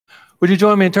Would you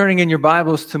join me in turning in your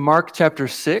Bibles to Mark chapter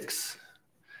 6?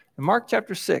 In Mark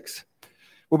chapter 6,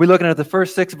 we'll be looking at the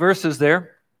first 6 verses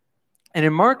there. And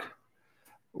in Mark,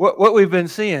 what we've been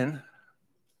seeing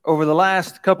over the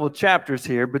last couple of chapters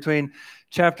here, between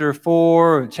chapter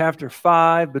 4 and chapter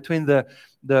 5, between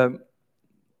the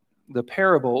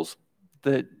parables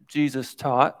that Jesus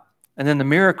taught and then the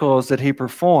miracles that he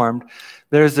performed,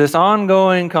 there's this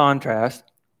ongoing contrast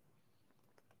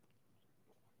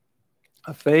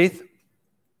of faith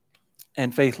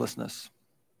and faithlessness.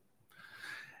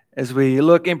 As we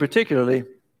look in particularly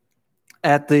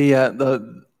at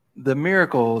the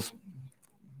miracles,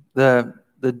 the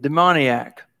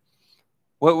demoniac,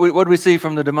 what do we see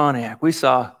from the demoniac? We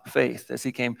saw faith as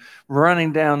he came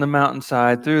running down the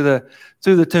mountainside through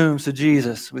the tombs to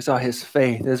Jesus. We saw his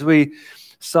faith. As we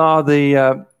saw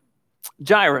the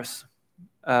Jairus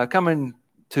coming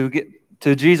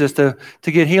to Jesus to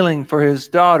get healing for his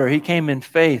daughter, he came in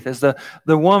faith. As the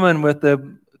woman with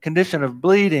the condition of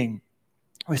bleeding,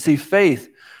 we see faith.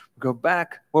 We go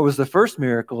back. What was the first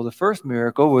miracle? The first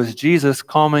miracle was Jesus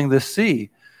calming the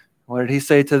sea. What did he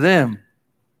say to them?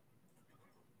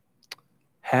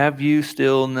 Have you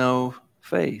still no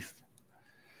faith?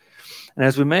 And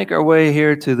as we make our way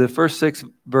here to the first 6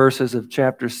 verses of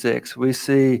chapter 6, we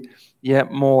see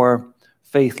yet more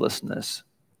faithlessness.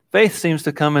 Faith seems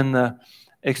to come in the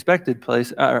unexpected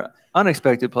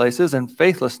places, and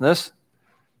faithlessness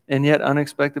in yet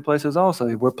unexpected places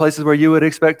also. We're places where you would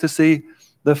expect to see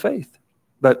the faith,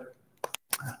 but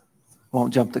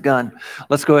won't jump the gun.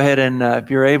 Let's go ahead and if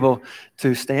you're able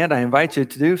to stand, I invite you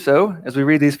to do so as we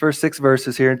read these first 6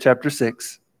 verses here in chapter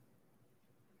 6.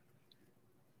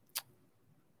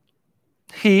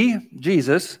 He,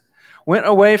 Jesus, went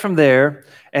away from there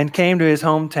and came to his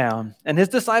hometown, and his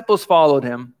disciples followed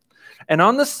him. And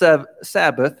on the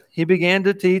Sabbath, he began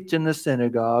to teach in the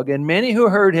synagogue, and many who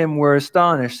heard him were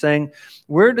astonished, saying,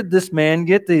 "Where did this man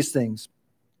get these things?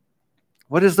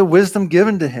 What is the wisdom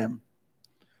given to him?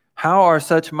 How are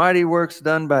such mighty works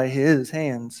done by his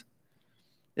hands?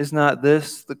 Is not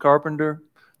this the carpenter,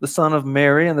 the son of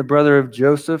Mary, and the brother of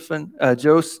Joseph and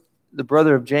the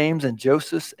brother of James and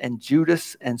Joseph and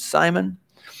Judas and Simon?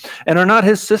 And are not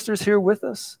his sisters here with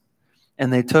us?"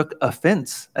 And they took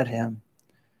offense at him.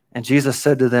 And Jesus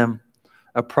said to them,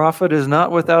 "A prophet is not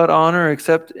without honor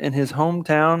except in his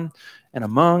hometown and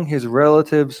among his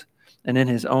relatives and in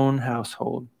his own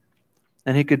household."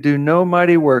 And he could do no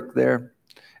mighty work there,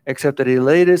 except that he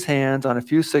laid his hands on a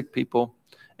few sick people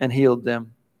and healed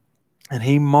them. And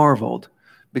he marveled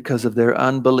because of their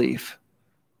unbelief.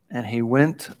 And he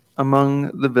went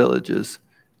among the villages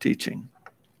teaching.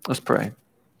 Let's pray.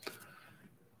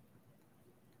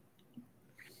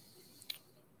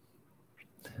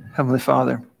 Heavenly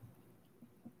Father,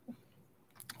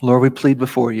 Lord, we plead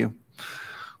before you,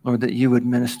 Lord, that you would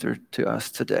minister to us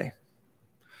today.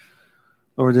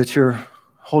 Lord, that your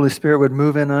Holy Spirit would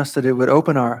move in us, that it would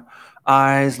open our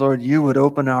eyes. Lord, you would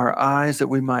open our eyes that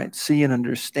we might see and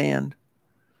understand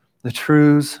the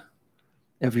truths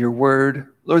of your word.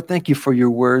 Lord, thank you for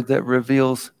your word that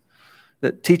reveals,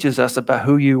 that teaches us about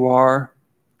who you are,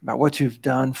 about what you've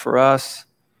done for us,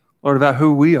 Lord, about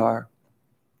who we are.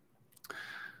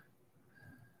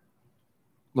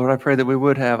 Lord, I pray that we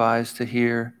would have eyes to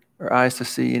hear, or eyes to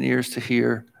see and ears to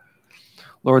hear.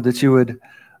 Lord, that you would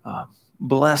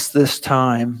bless this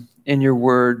time in your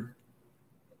word.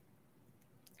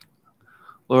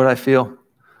 Lord, I feel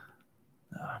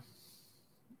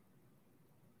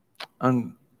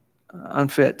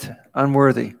unfit,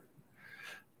 unworthy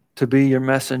to be your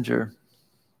messenger.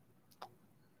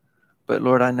 But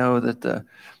Lord, I know that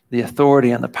the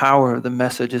authority and the power of the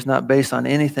message is not based on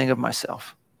anything of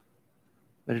myself,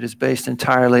 but it is based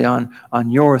entirely on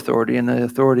your authority and the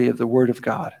authority of the Word of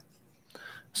God.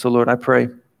 So, Lord, I pray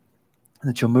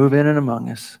that you'll move in and among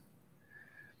us.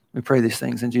 We pray these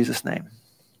things in Jesus' name.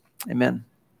 Amen.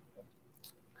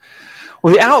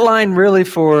 Well, the outline really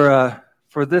for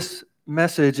this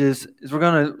message is we're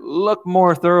going to look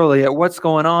more thoroughly at what's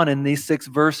going on in these 6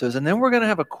 verses, and then we're going to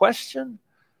have a question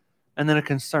and then a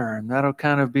concern. That'll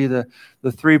kind of be the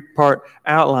 3-part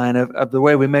outline of the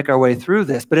way we make our way through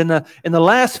this. But in the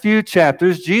last few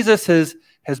chapters, Jesus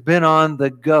has been on the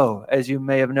go, as you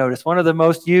may have noticed. One of the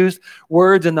most used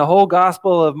words in the whole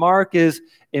Gospel of Mark is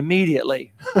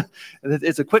immediately.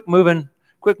 It's a quick moving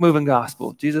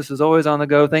gospel. Jesus is always on the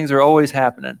go. Things are always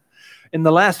happening. In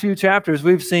the last few chapters,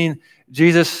 we've seen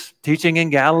Jesus teaching in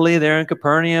Galilee, there in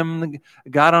Capernaum,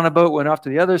 got on a boat, went off to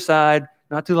the other side.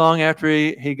 Not too long after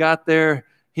he got there,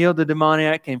 healed the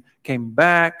demoniac, came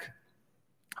back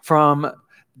from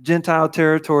Gentile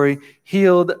territory,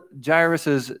 healed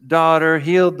Jairus' daughter,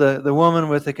 healed the woman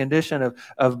with the condition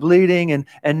of bleeding.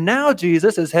 And now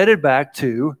Jesus is headed back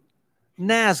to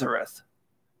Nazareth.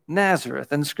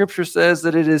 Nazareth. And Scripture says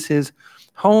that it is his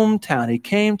hometown. He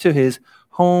came to his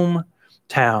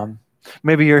hometown.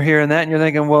 Maybe you're hearing that and you're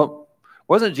thinking, well,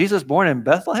 wasn't Jesus born in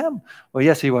Bethlehem? Well,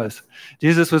 yes, he was.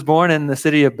 Jesus was born in the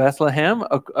city of Bethlehem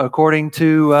according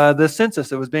to the census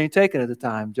that was being taken at the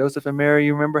time. Joseph and Mary,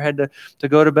 you remember, had to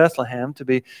go to Bethlehem to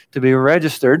be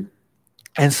registered.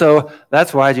 And so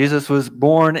that's why Jesus was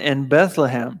born in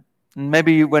Bethlehem. And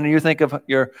maybe when you think of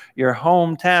your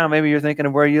hometown, maybe you're thinking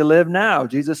of where you live now.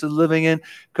 Jesus is living in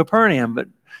Capernaum,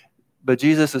 but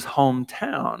Jesus'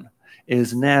 hometown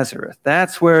is Nazareth.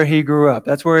 That's where he grew up.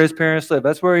 That's where his parents lived.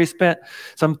 That's where he spent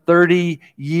some 30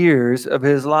 years of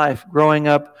his life growing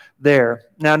up there.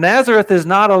 Now, Nazareth is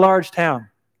not a large town.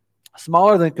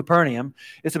 Smaller than Capernaum.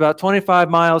 It's about 25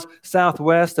 miles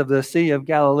southwest of the Sea of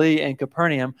Galilee and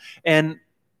Capernaum. And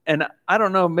I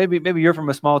don't know, maybe you're from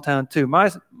a small town too. My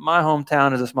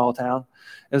hometown is a small town.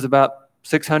 It was about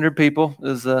 600 people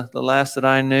is the last that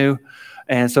I knew.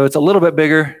 And so it's a little bit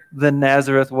bigger than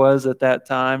Nazareth was at that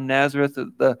time. Nazareth,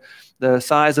 the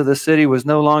size of the city was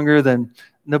no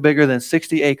bigger than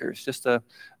 60 acres, just a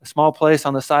small place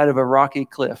on the side of a rocky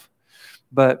cliff.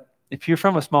 But if you're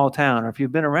from a small town, or if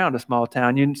you've been around a small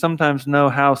town, you sometimes know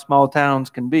how small towns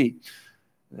can be.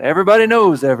 Everybody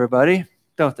knows everybody,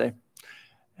 don't they?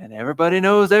 And everybody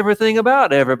knows everything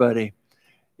about everybody,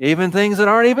 even things that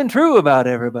aren't even true about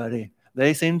everybody.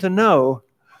 They seem to know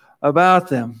about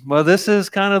them. Well, this is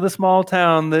kind of the small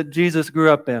town that Jesus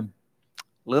grew up in.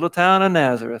 Little town of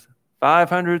Nazareth,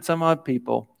 500 some odd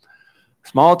people.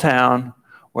 Small town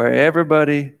where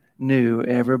everybody knew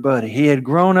everybody. He had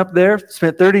grown up there,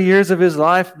 spent 30 years of his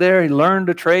life there. He learned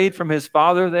a trade from his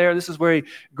father there. This is where he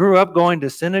grew up going to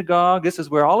synagogue. This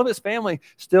is where all of his family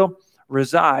still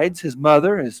resides. His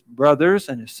mother, his brothers,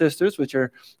 and his sisters, which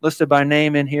are listed by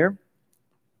name in here.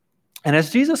 And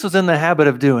as Jesus was in the habit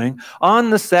of doing,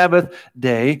 on the Sabbath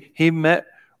day, he met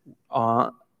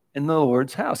in the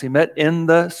Lord's house. He met in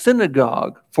the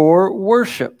synagogue for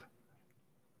worship.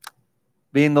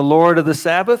 Being the Lord of the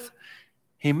Sabbath,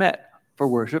 he met for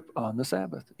worship on the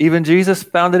Sabbath. Even Jesus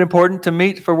found it important to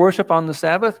meet for worship on the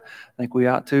Sabbath. I think we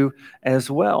ought to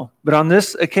as well. But on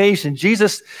this occasion,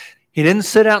 Jesus, he didn't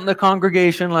sit out in the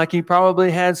congregation like he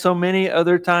probably had so many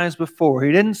other times before.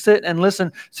 He didn't sit and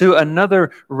listen to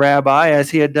another rabbi as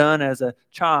he had done as a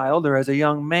child or as a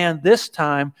young man. This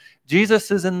time, Jesus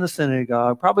is in the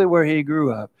synagogue, probably where he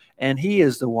grew up, and he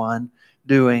is the one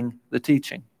doing the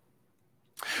teaching.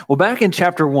 Well, back in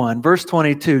chapter 1, verse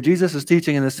 22, Jesus is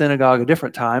teaching in the synagogue a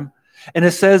different time, and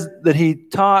it says that he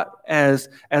taught as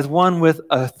one with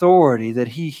authority, that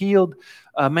he healed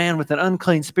a man with an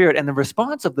unclean spirit. And the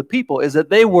response of the people is that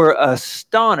they were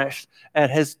astonished at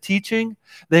his teaching.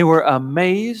 They were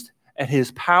amazed at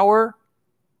his power.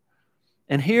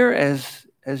 And here,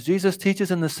 as Jesus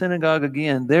teaches in the synagogue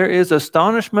again, there is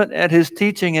astonishment at his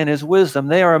teaching and his wisdom.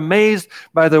 They are amazed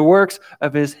by the works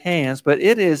of his hands. But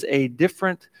it is a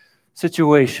different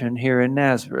situation here in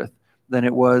Nazareth than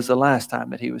it was the last time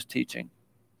that he was teaching.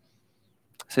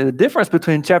 See, the difference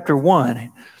between chapter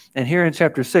 1 and here in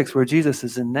chapter 6, where Jesus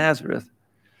is in Nazareth,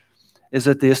 is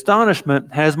that the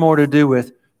astonishment has more to do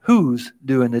with who's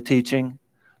doing the teaching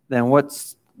than what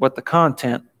the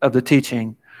content of the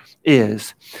teaching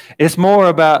is. It's more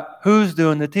about who's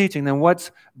doing the teaching than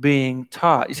what's being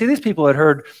taught. You see, these people had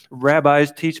heard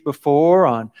rabbis teach before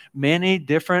on many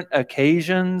different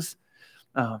occasions.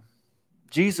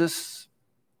 Jesus,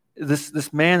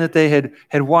 this man that they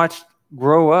had watched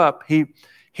grow up,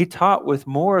 he taught with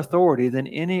more authority than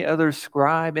any other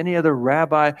scribe, any other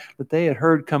rabbi that they had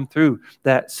heard come through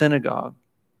that synagogue.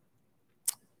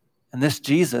 And this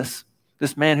Jesus,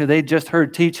 this man who they just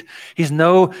heard teach, he's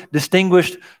no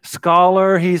distinguished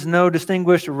scholar. He's no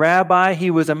distinguished rabbi. He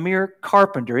was a mere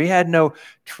carpenter. He had no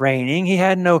training. He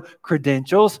had no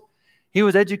credentials. He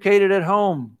was educated at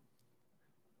home.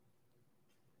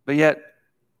 But yet,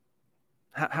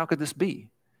 how could this be?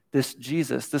 This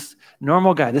Jesus, this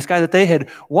normal guy, this guy that they had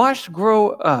watched grow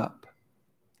up.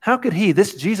 How could he,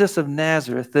 this Jesus of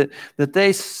Nazareth that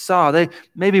they saw, they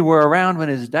maybe were around when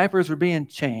his diapers were being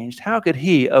changed, how could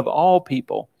he, of all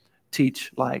people,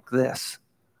 teach like this?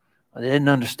 Well, they didn't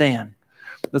understand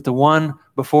that the one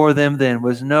before them then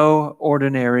was no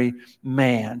ordinary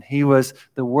man. He was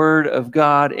the Word of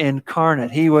God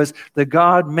incarnate. He was the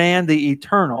God-man, the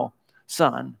eternal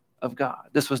Son of God.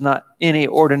 This was not any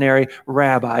ordinary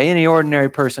rabbi, any ordinary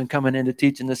person coming in to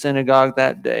teach in the synagogue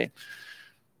that day.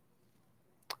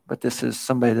 But this is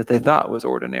somebody that they thought was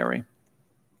ordinary.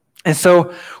 And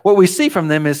so what we see from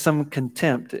them is some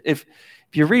contempt. If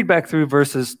you read back through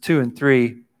verses 2 and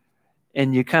 3,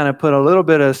 and you kind of put a little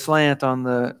bit of slant on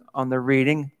the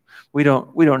reading, we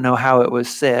don't know how it was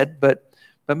said, but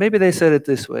maybe they said it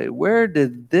this way: where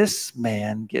did this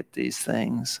man get these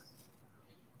things?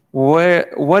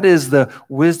 What is the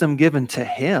wisdom given to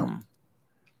him?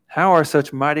 How are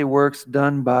such mighty works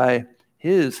done by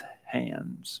his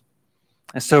hands?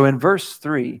 And so in verse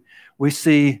 3, we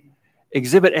see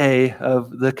exhibit A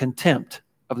of the contempt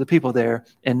of the people there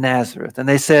in Nazareth. And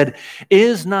they said,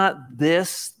 "Is not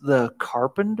this the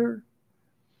carpenter?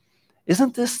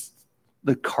 Isn't this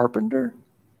the carpenter?"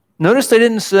 Notice they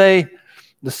didn't say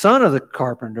the son of the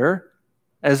carpenter,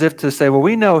 as if to say, well,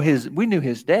 we knew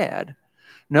his dad.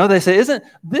 No, they say, "Isn't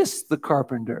this the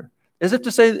carpenter?" As if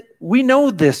to say, we know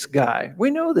this guy.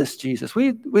 We know this Jesus.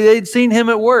 They'd seen him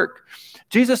at work.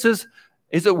 Jesus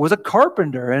was a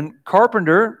carpenter, and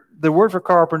carpenter, the word for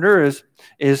carpenter is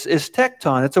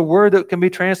tekton. It's a word that can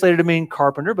be translated to mean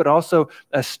carpenter, but also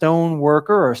a stone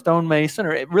worker or a stone mason,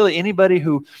 or really anybody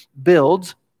who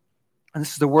builds. And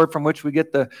this is the word from which we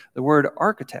get the word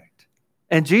architect.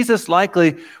 And Jesus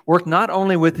likely worked not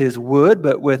only with his wood,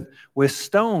 but with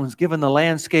stones, given the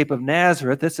landscape of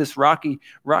Nazareth. It's this rocky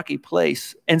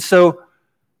place. And so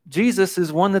Jesus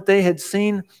is one that they had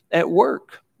seen at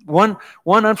work. One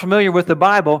unfamiliar with the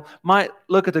Bible might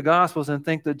look at the Gospels and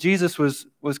think that Jesus was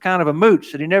kind of a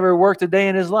mooch, that he never worked a day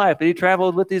in his life, that he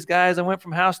traveled with these guys and went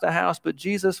from house to house. But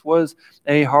Jesus was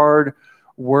a hard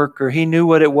worker. He knew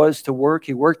what it was to work.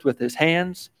 He worked with his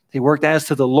hands. He worked as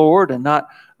to the Lord and not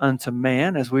unto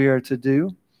man, as we are to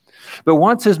do. But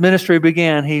once his ministry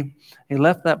began, he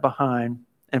left that behind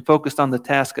and focused on the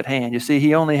task at hand. You see,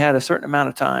 he only had a certain amount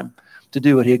of time to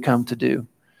do what he had come to do.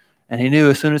 And he knew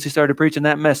as soon as he started preaching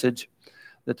that message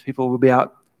that the people would be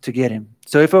out to get him.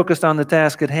 So he focused on the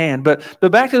task at hand. But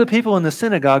back to the people in the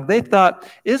synagogue, they thought,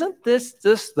 isn't this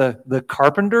just the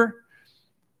carpenter?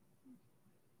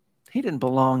 He didn't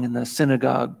belong in the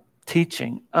synagogue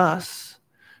teaching us.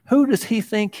 Who does he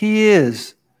think he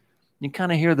is? You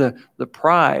kind of hear the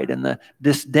pride and the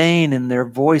disdain in their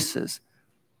voices.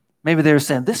 Maybe they were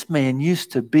saying, this man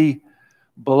used to be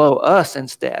below us in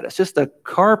status, just a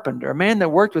carpenter, a man that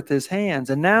worked with his hands.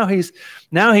 And now he's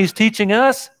teaching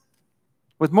us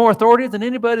with more authority than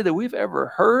anybody that we've ever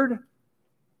heard.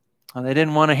 And they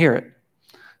didn't want to hear it.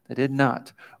 They did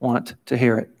not want to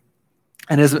hear it.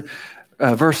 And as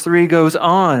verse 3 goes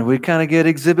on, we kind of get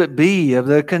exhibit B of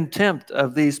the contempt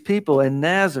of these people in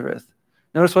Nazareth.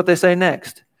 Notice what they say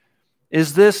next.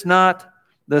 Is this not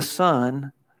the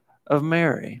son of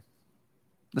Mary?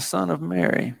 The son of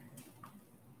Mary.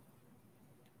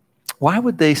 Why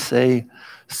would they say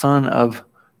son of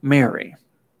Mary?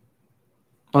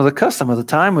 Well, the custom of the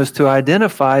time was to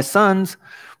identify sons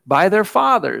by their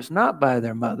fathers, not by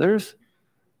their mothers.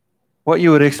 What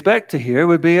you would expect to hear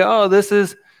would be, oh, this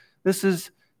is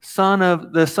the son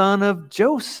of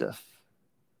Joseph.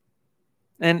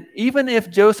 And even if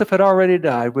Joseph had already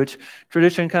died, which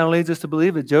tradition kind of leads us to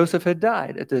believe that Joseph had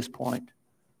died at this point,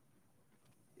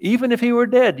 even if he were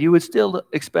dead, you would still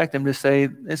expect him to say,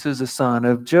 this is the son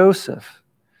of Joseph.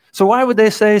 So why would they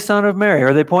say son of Mary?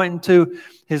 Are they pointing to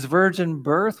his virgin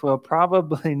birth? Well,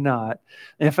 probably not.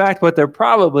 In fact, what they're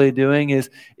probably doing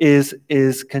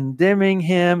is condemning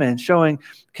him and showing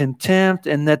contempt,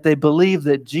 and that they believe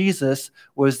that Jesus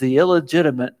was the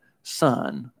illegitimate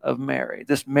son of Mary.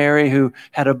 This Mary who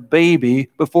had a baby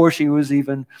before she was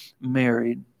even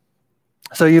married.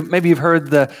 So maybe you've heard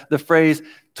the phrase,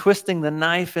 twisting the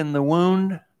knife in the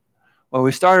wound. Well,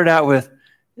 we started out with,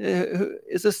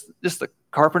 is this just the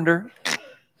carpenter?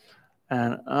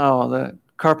 And the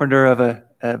carpenter of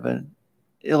an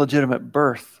illegitimate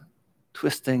birth,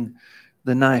 twisting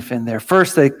the knife in there.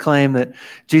 First, they claim that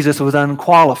Jesus was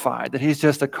unqualified, that he's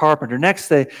just a carpenter. Next,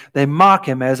 they mock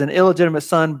him as an illegitimate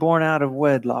son born out of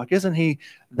wedlock. Isn't he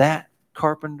that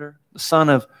carpenter, the son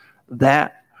of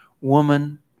that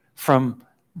woman from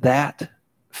that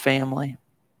family?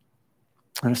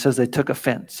 And it says they took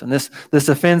offense. And this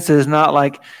offense is not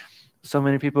like so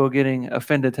many people getting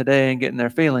offended today and getting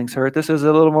their feelings hurt. This is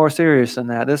a little more serious than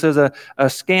that. This is a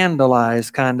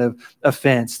scandalized kind of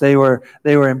offense. They were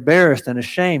embarrassed and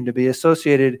ashamed to be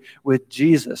associated with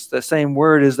Jesus. The same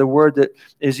word is the word that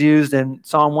is used in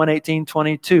Psalm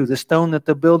 118:22. The stone that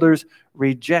the builders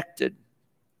rejected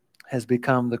has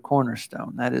become the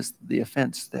cornerstone. That is the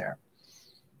offense there.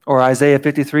 Or Isaiah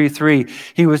 53:3,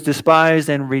 he was despised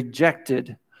and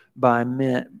rejected by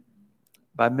men,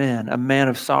 a man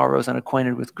of sorrows and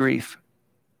acquainted with grief.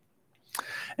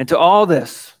 And to all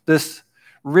this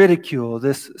ridicule,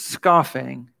 this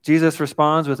scoffing, Jesus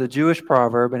responds with a Jewish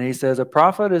proverb, and he says, "A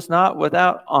prophet is not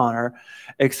without honor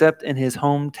except in his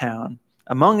hometown,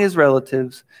 among his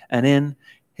relatives, and in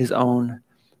his own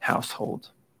household."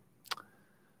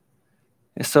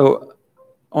 And so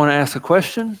I want to ask a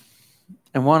question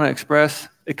and want to express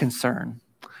a concern.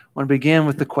 I want to begin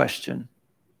with the question.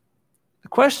 The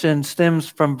question stems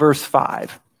from verse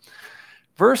 5.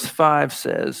 Verse 5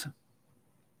 says,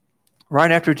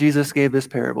 right after Jesus gave this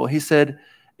parable, he said,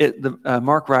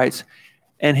 Mark writes,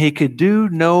 "And he could do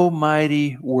no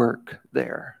mighty work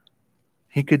there."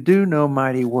 He could do no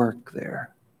mighty work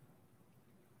there.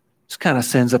 This kind of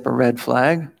sends up a red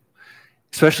flag,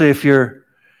 especially if you're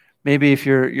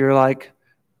like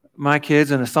my kids,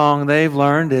 and a song they've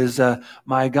learned is,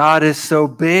 "My God is so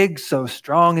big, so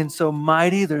strong, and so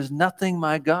mighty, there's nothing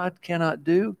my God cannot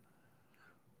do."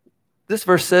 This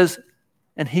verse says,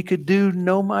 "And he could do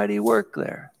no mighty work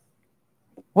there."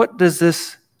 What does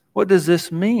this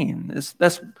mean? That's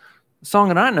the song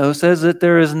that I know says that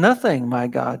there is nothing my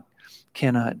God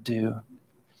cannot do.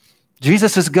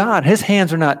 Jesus is God. His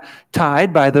hands are not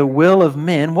tied by the will of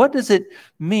men. What does it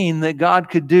mean that God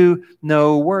could do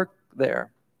no work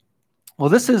there? Well,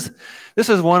 this is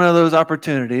one of those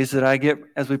opportunities that I get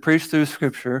as we preach through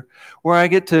Scripture, where I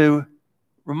get to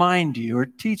remind you or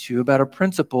teach you about a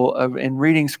principle in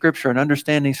reading Scripture and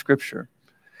understanding Scripture.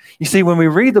 You see, when we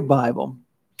read the Bible,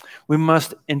 we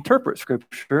must interpret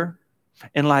Scripture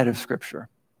in light of Scripture.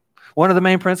 One of the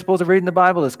main principles of reading the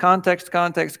Bible is context,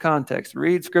 context, context.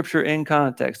 Read Scripture in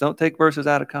context. Don't take verses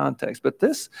out of context. But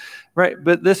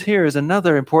this here is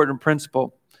another important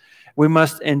principle. We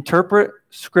must interpret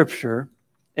Scripture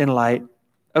in light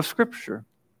of Scripture.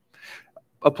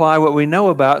 Apply what we know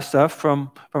about stuff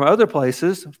from other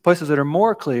places that are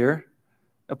more clear.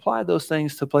 Apply those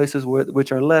things to places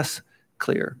which are less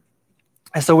clear.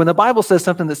 And so when the Bible says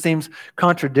something that seems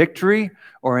contradictory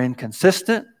or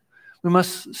inconsistent, we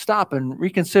must stop and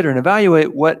reconsider and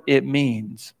evaluate what it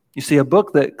means. You see, a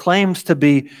book that claims to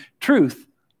be truth,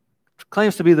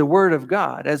 claims to be the Word of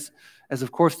God, as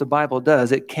of course the Bible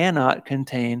does, it cannot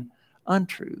contain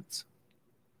untruths.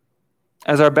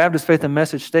 As our Baptist Faith and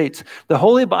Message states, the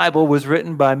Holy Bible was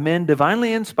written by men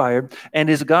divinely inspired and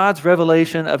is God's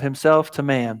revelation of himself to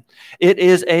man. It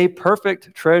is a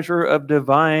perfect treasure of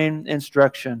divine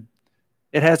instruction.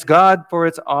 It has God for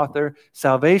its author,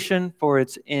 salvation for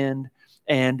its end,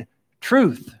 and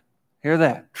truth. Hear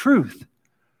that? Truth.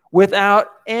 Without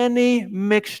any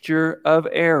mixture of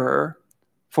error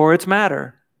for its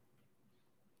matter.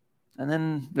 And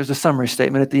then there's a summary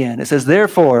statement at the end. It says,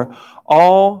 "Therefore,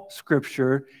 all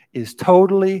Scripture is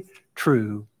totally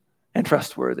true and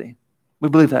trustworthy." We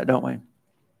believe that, don't we?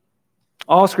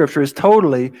 All Scripture is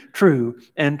totally true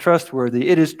and trustworthy.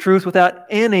 It is truth without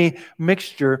any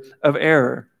mixture of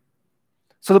error.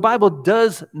 So the Bible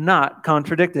does not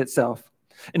contradict itself.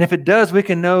 And if it does, we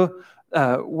can know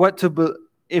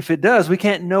if it does, we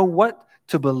can't know what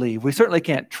to believe. We certainly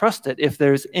can't trust it if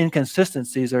there's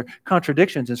inconsistencies or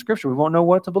contradictions in Scripture. We won't know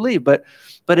what to believe, but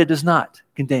it does not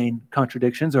contain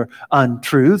contradictions or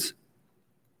untruths.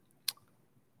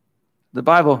 The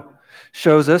Bible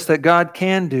shows us that God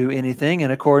can do anything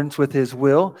in accordance with his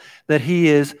will, that he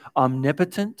is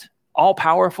omnipotent,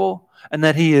 all-powerful, and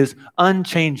that he is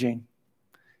unchanging.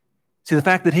 See, the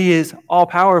fact that he is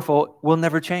all-powerful will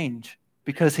never change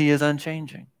because he is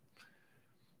unchanging.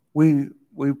 We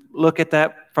look at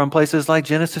that from places like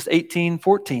Genesis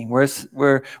 18:14,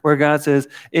 where God says,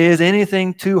 "Is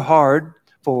anything too hard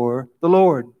for the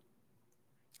Lord?"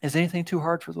 Is anything too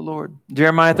hard for the Lord?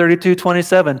 Jeremiah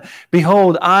 32:27,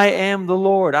 "Behold, I am the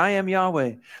Lord, I am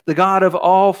Yahweh, the God of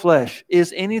all flesh.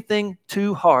 Is anything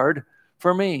too hard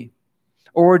for me?"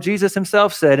 Or Jesus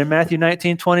himself said in Matthew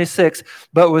 19:26,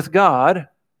 "But with God,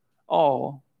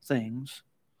 all things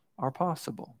are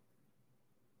possible."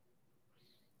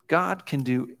 God can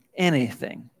do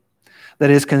anything that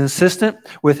is consistent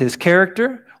with his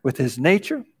character, with his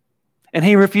nature, and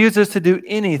he refuses to do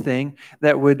anything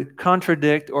that would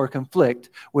contradict or conflict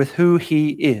with who he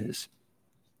is.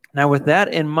 Now, with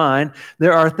that in mind,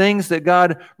 there are things that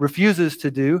God refuses to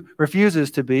do,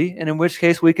 refuses to be, and in which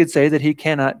case we could say that he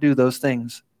cannot do those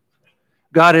things.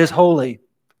 God is holy.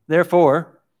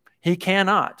 Therefore, he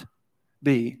cannot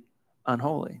be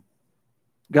unholy.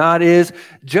 God is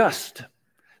just.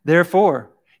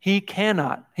 Therefore, he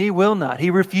cannot, he will not,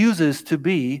 he refuses to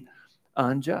be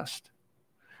unjust.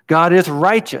 God is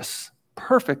righteous,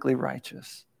 perfectly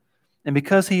righteous. And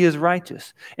because he is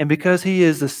righteous, and because he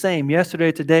is the same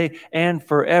yesterday, today, and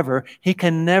forever, he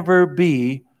can never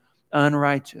be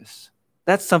unrighteous.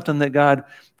 That's something that God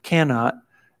cannot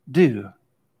do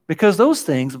because those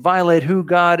things violate who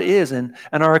God is and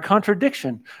are a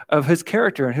contradiction of his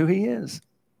character and who he is.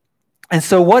 And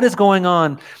so what is going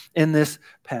on in this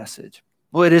passage?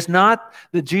 Well, it is not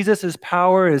that Jesus'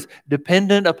 power is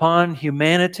dependent upon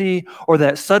humanity or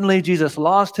that suddenly Jesus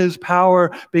lost his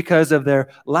power because of their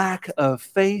lack of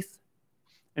faith.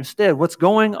 Instead, what's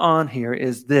going on here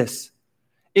is this.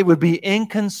 It would be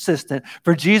inconsistent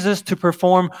for Jesus to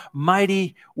perform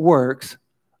mighty works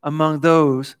among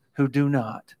those who do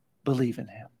not believe in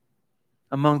him,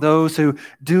 among those who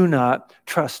do not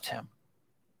trust him.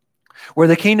 Where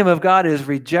the kingdom of God is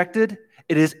rejected,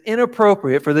 it is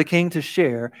inappropriate for the king to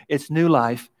share its new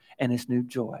life and its new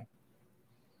joy.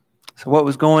 So what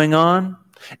was going on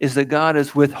is that God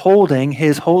is withholding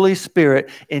his Holy Spirit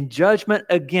in judgment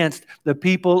against the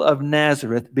people of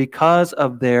Nazareth because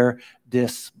of their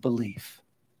disbelief.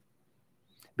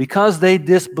 Because they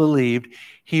disbelieved,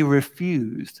 he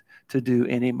refused to do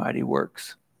any mighty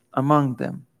works among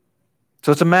them.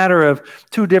 So it's a matter of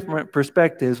two different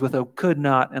perspectives with a could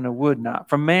not and a would not.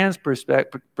 From man's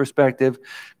perspective,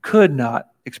 could not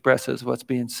expresses what's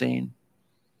being seen.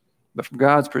 But from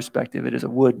God's perspective, it is a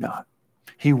would not.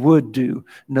 He would do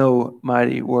no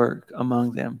mighty work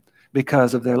among them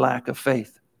because of their lack of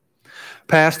faith.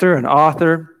 Pastor and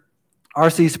author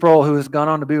R.C. Sproul, who has gone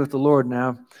on to be with the Lord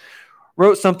now,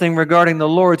 wrote something regarding the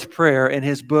Lord's Prayer in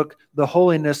his book, The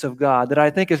Holiness of God, that I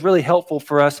think is really helpful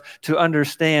for us to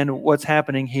understand what's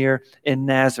happening here in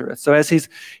Nazareth. So as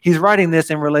he's writing this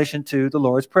in relation to the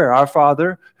Lord's Prayer, Our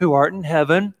Father, who art in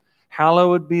heaven,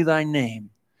 hallowed be thy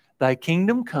name. Thy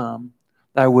kingdom come,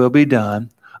 thy will be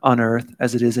done on earth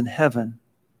as it is in heaven.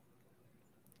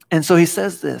 And so he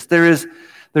says this, there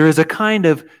is a kind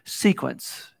of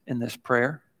sequence in this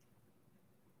prayer.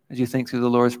 As you think through the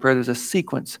Lord's Prayer, there's a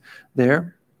sequence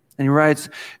there. And he writes,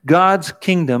 God's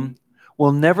kingdom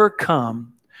will never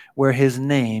come where his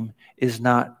name is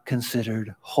not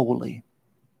considered holy.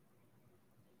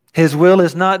 His will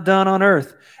is not done on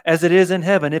earth as it is in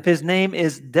heaven if his name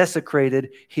is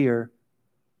desecrated here.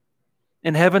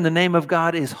 In heaven, the name of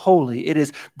God is holy. It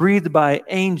is breathed by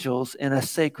angels in a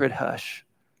sacred hush.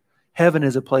 Heaven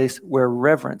is a place where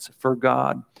reverence for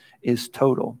God is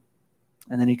total.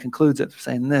 And then he concludes it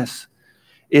saying this,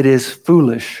 it is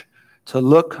foolish to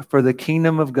look for the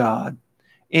kingdom of God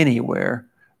anywhere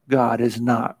God is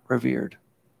not revered.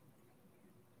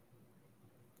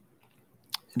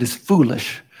 It is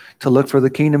foolish to look for the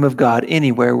kingdom of God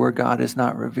anywhere where God is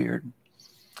not revered.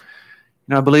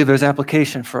 And I believe there's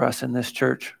application for us in this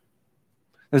church.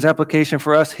 There's application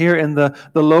for us here in the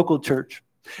local church.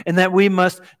 And that we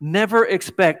must never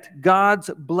expect God's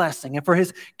blessing and for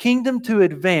his kingdom to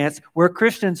advance where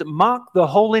Christians mock the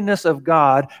holiness of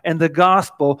God and the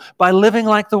gospel by living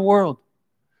like the world,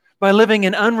 by living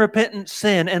in unrepentant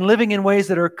sin and living in ways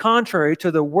that are contrary to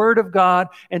the word of God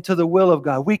and to the will of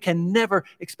God. We can never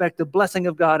expect the blessing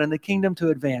of God and the kingdom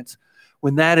to advance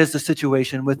when that is the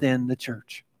situation within the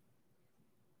church.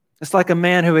 It's like a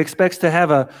man who expects to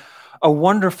have a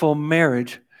wonderful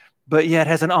marriage but yet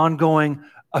has an ongoing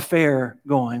affair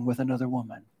going with another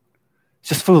woman. It's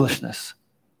just foolishness.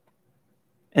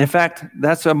 In fact,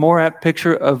 that's a more apt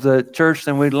picture of the church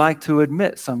than we'd like to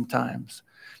admit sometimes,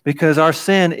 because our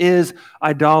sin is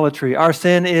idolatry. Our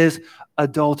sin is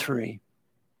adultery.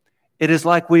 It is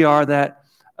like we are that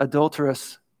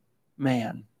adulterous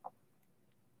man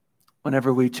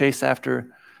whenever we chase after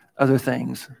other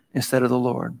things instead of the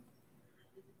Lord.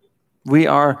 We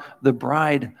are the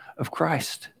bride of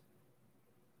Christ.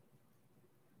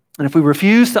 And if we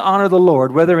refuse to honor the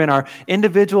Lord, whether in our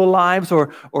individual lives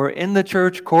or in the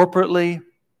church corporately,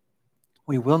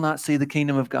 we will not see the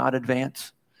kingdom of God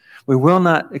advance. We will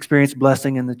not experience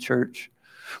blessing in the church.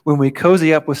 When we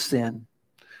cozy up with sin,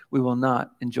 we will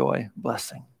not enjoy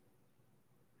blessing.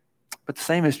 But the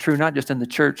same is true not just in the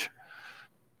church,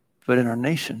 but in our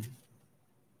nation.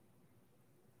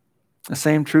 The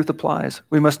same truth applies.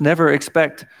 We must never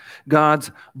expect God's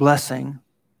blessing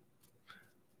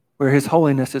where his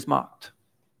holiness is mocked.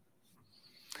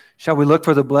 Shall we look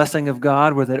for the blessing of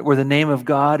God where the name of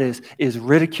God is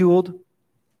ridiculed?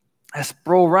 As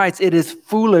Sproul writes, it is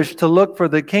foolish to look for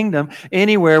the kingdom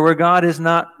anywhere where God is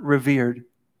not revered.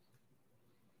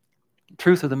 The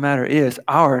truth of the matter is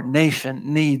our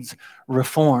nation needs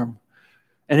reform.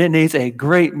 And it needs a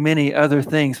great many other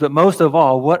things. But most of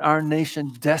all, what our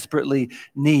nation desperately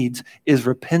needs is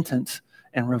repentance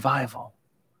and revival.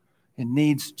 It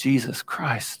needs Jesus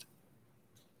Christ.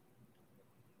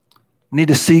 We need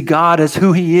to see God as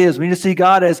who he is. We need to see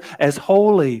God as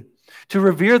holy, to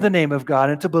revere the name of God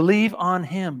and to believe on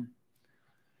him.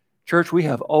 Church, we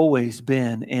have always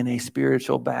been in a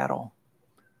spiritual battle.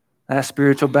 That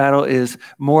spiritual battle is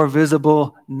more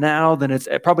visible now than it's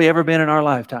probably ever been in our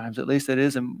lifetimes. At least it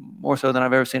is, and more so than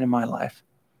I've ever seen in my life.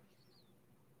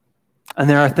 And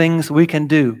there are things we can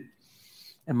do.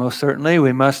 And most certainly,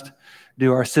 we must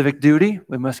do our civic duty.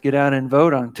 We must get out and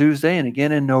vote on Tuesday and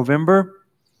again in November.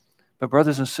 But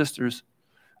brothers and sisters,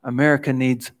 America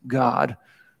needs God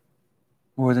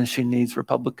more than she needs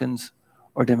Republicans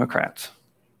or Democrats.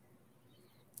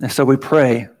 And so we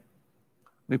pray.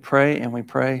 We pray and we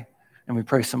pray and we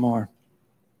pray some more.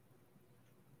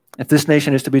 If this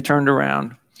nation is to be turned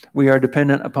around, we are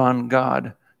dependent upon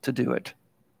God to do it.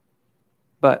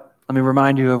 But let me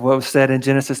remind you of what was said in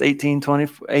Genesis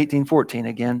 18:14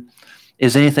 again.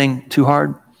 Is anything too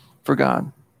hard for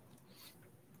God?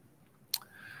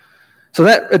 So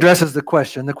that addresses the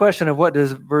question of what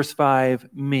does verse 5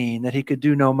 mean, that he could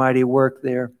do no mighty work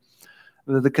there.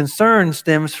 The concern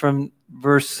stems from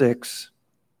verse 6.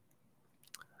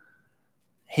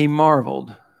 He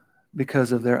marveled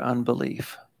because of their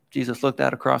unbelief. Jesus looked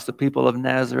out across the people of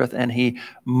Nazareth and he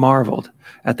marveled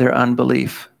at their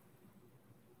unbelief.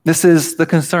 This is the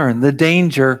concern, the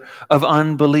danger of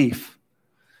unbelief.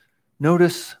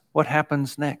 Notice what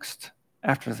happens next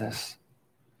after this.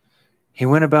 He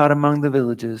went about among the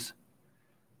villages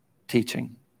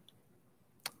teaching.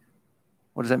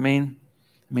 What does that mean?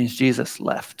 It means Jesus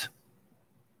left.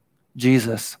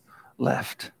 Jesus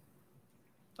left.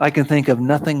 I can think of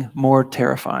nothing more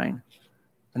terrifying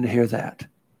than to hear that.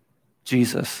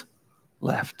 Jesus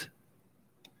left.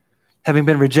 Having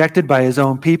been rejected by his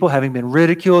own people, having been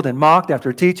ridiculed and mocked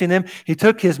after teaching them, he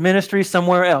took his ministry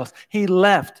somewhere else. He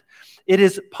left. It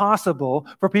is possible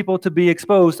for people to be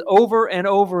exposed over and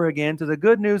over again to the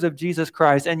good news of Jesus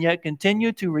Christ and yet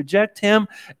continue to reject him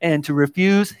and to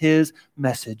refuse his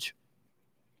message.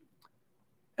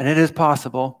 And it is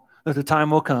possible that the time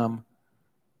will come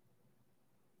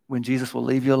when Jesus will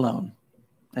leave you alone,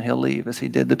 and he'll leave as he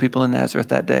did the people in Nazareth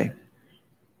that day.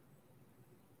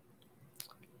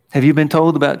 Have you been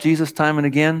told about Jesus time and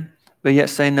again, but yet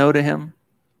say no to him?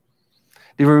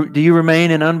 Do you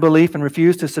remain in unbelief and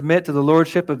refuse to submit to the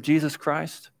lordship of Jesus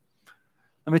Christ?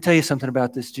 Let me tell you something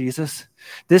about this Jesus.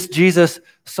 This Jesus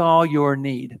saw your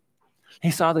need.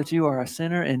 He saw that you are a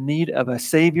sinner in need of a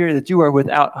Savior, that you are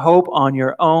without hope on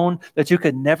your own, that you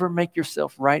could never make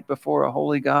yourself right before a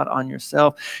holy God on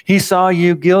yourself. He saw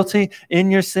you guilty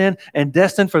in your sin and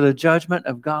destined for the judgment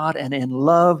of God, and in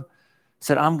love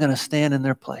said, I'm going to stand in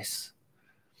their place.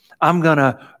 I'm going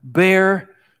to bear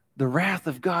the wrath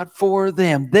of God for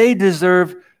them. They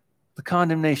deserve the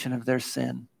condemnation of their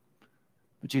sin.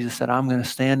 But Jesus said, I'm going to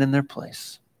stand in their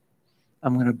place.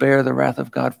 I'm going to bear the wrath of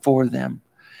God for them.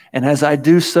 And as I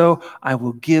do so, I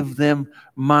will give them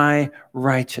my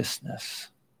righteousness.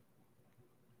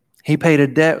 He paid a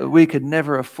debt that we could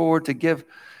never afford to give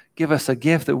us a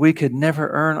gift that we could never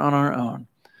earn on our own.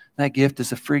 That gift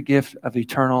is a free gift of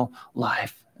eternal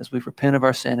life as we repent of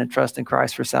our sin and trust in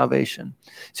Christ for salvation.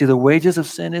 See, the wages of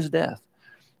sin is death,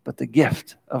 but the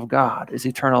gift of God is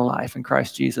eternal life in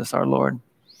Christ Jesus our Lord.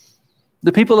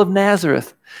 The people of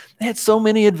Nazareth, they had so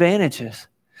many advantages.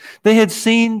 They had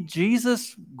seen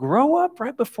Jesus grow up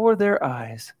right before their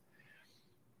eyes.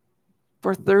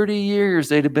 For 30 years,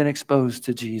 they'd have been exposed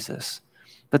to Jesus.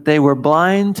 But they were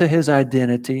blind to his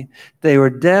identity, they were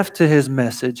deaf to his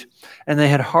message, and they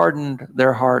had hardened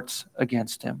their hearts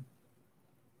against him.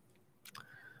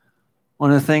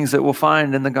 One of the things that we'll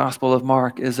find in the Gospel of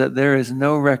Mark is that there is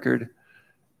no record,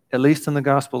 at least in the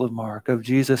Gospel of Mark, of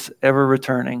Jesus ever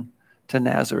returning to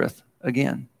Nazareth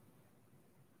again.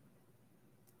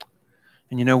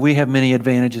 And you know, we have many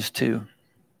advantages too.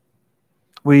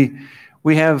 We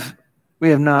have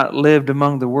not lived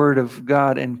among the Word of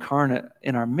God incarnate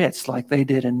in our midst like they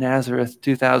did in Nazareth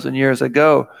 2,000 years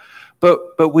ago.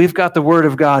 But we've got the Word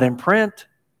of God in print.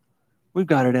 We've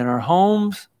got it in our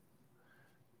homes.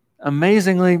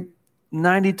 Amazingly,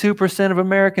 92% of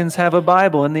Americans have a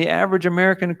Bible, and the average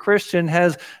American Christian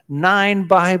has 9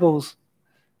 Bibles,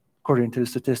 according to the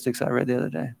statistics I read the other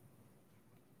day.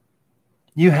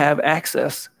 You have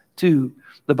access to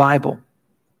the Bible.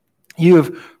 You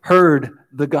have heard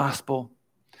the gospel.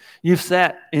 You've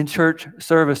sat in church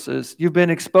services. You've been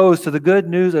exposed to the good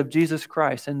news of Jesus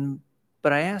Christ.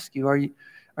 But I ask you,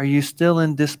 are you still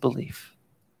in disbelief?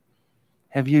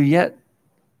 Have you yet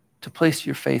to place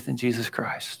your faith in Jesus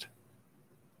Christ?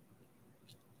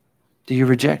 Do you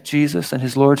reject Jesus and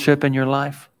his lordship in your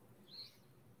life?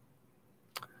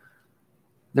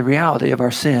 The reality of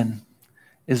our sin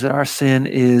is that our sin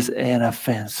is an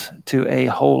offense to a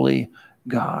holy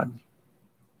God.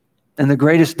 And the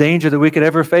greatest danger that we could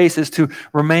ever face is to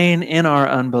remain in our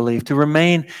unbelief, to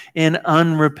remain in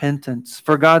unrepentance,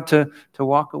 for God to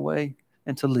walk away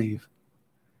and to leave,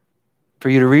 for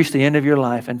you to reach the end of your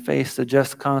life and face the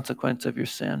just consequence of your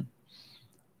sin.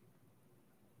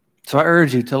 So I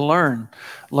urge you to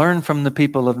learn from the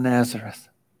people of Nazareth.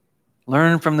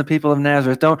 Learn from the people of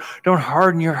Nazareth. Don't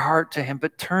harden your heart to him,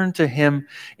 but turn to him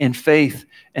in faith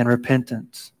and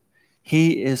repentance.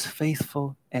 He is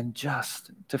faithful and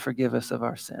just to forgive us of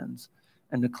our sins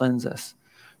and to cleanse us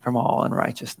from all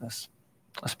unrighteousness.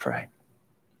 Let's pray.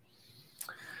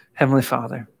 Heavenly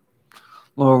Father,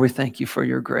 Lord, we thank you for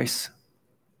your grace.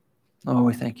 Lord,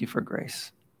 we thank you for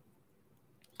grace.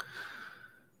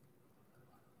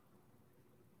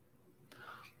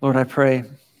 Lord, I pray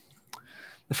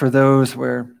that for those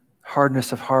where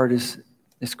hardness of heart is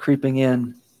creeping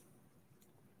in,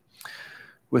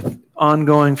 with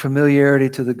ongoing familiarity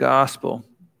to the gospel,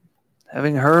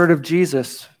 having heard of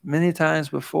Jesus many times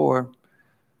before,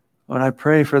 Lord, I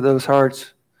pray for those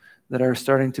hearts that are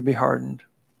starting to be hardened.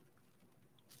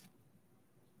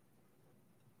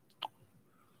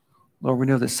 Lord, we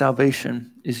know that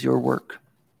salvation is your work.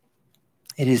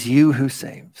 It is you who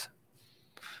saves.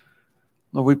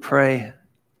 Lord, we pray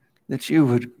that you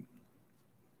would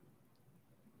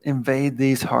invade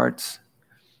these hearts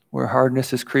where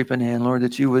hardness is creeping in. Lord,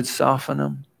 that you would soften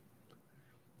them.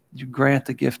 You grant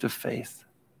the gift of faith.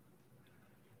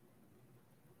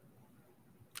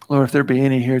 Lord, if there be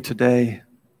any here today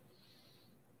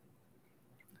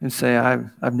who say,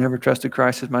 I've never trusted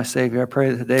Christ as my Savior, I pray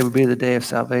that today would be the day of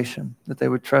salvation, that they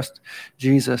would trust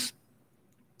Jesus.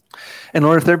 And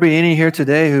Lord, if there be any here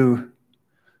today who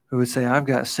would say, I've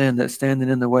got sin that's standing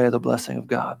in the way of the blessing of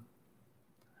God.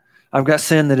 I've got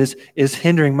sin that is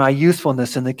hindering my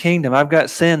usefulness in the kingdom. I've got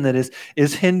sin that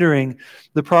is hindering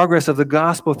the progress of the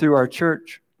gospel through our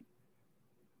church.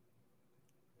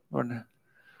 Lord,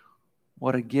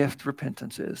 what a gift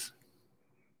repentance is.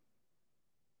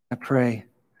 I pray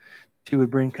that you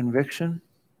would bring conviction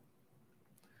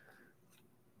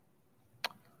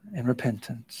and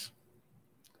repentance.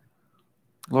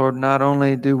 Lord, not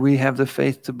only do we have the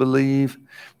faith to believe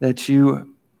that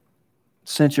you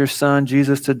sent your Son,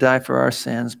 Jesus, to die for our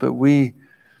sins, but we,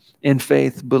 in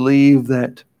faith, believe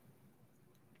that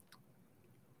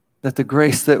the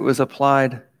grace that was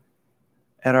applied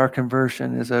at our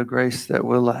conversion is a grace that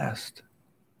will last.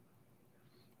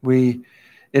 It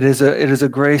is a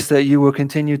grace that you will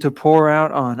continue to pour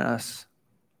out on us.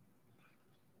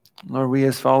 Lord, we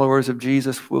as followers of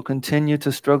Jesus will continue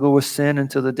to struggle with sin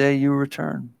until the day you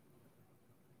return.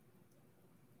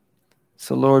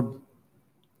 So, Lord,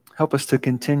 help us to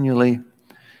continually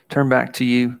turn back to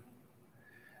you,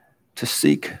 to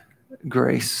seek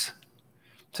grace,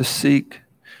 to seek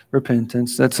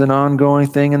repentance. That's an ongoing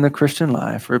thing in the Christian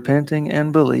life, repenting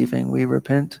and believing. We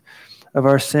repent of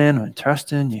our sin and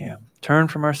trust in you. Turn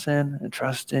from our sin and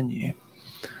trust in you.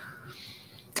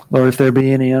 Lord, if there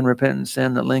be any unrepentant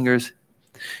sin that lingers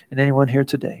in anyone here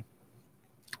today,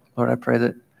 Lord, I pray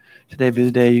that today be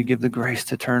the day you give the grace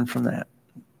to turn from that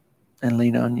and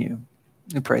lean on you.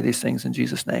 We pray these things in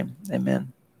Jesus' name.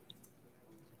 Amen.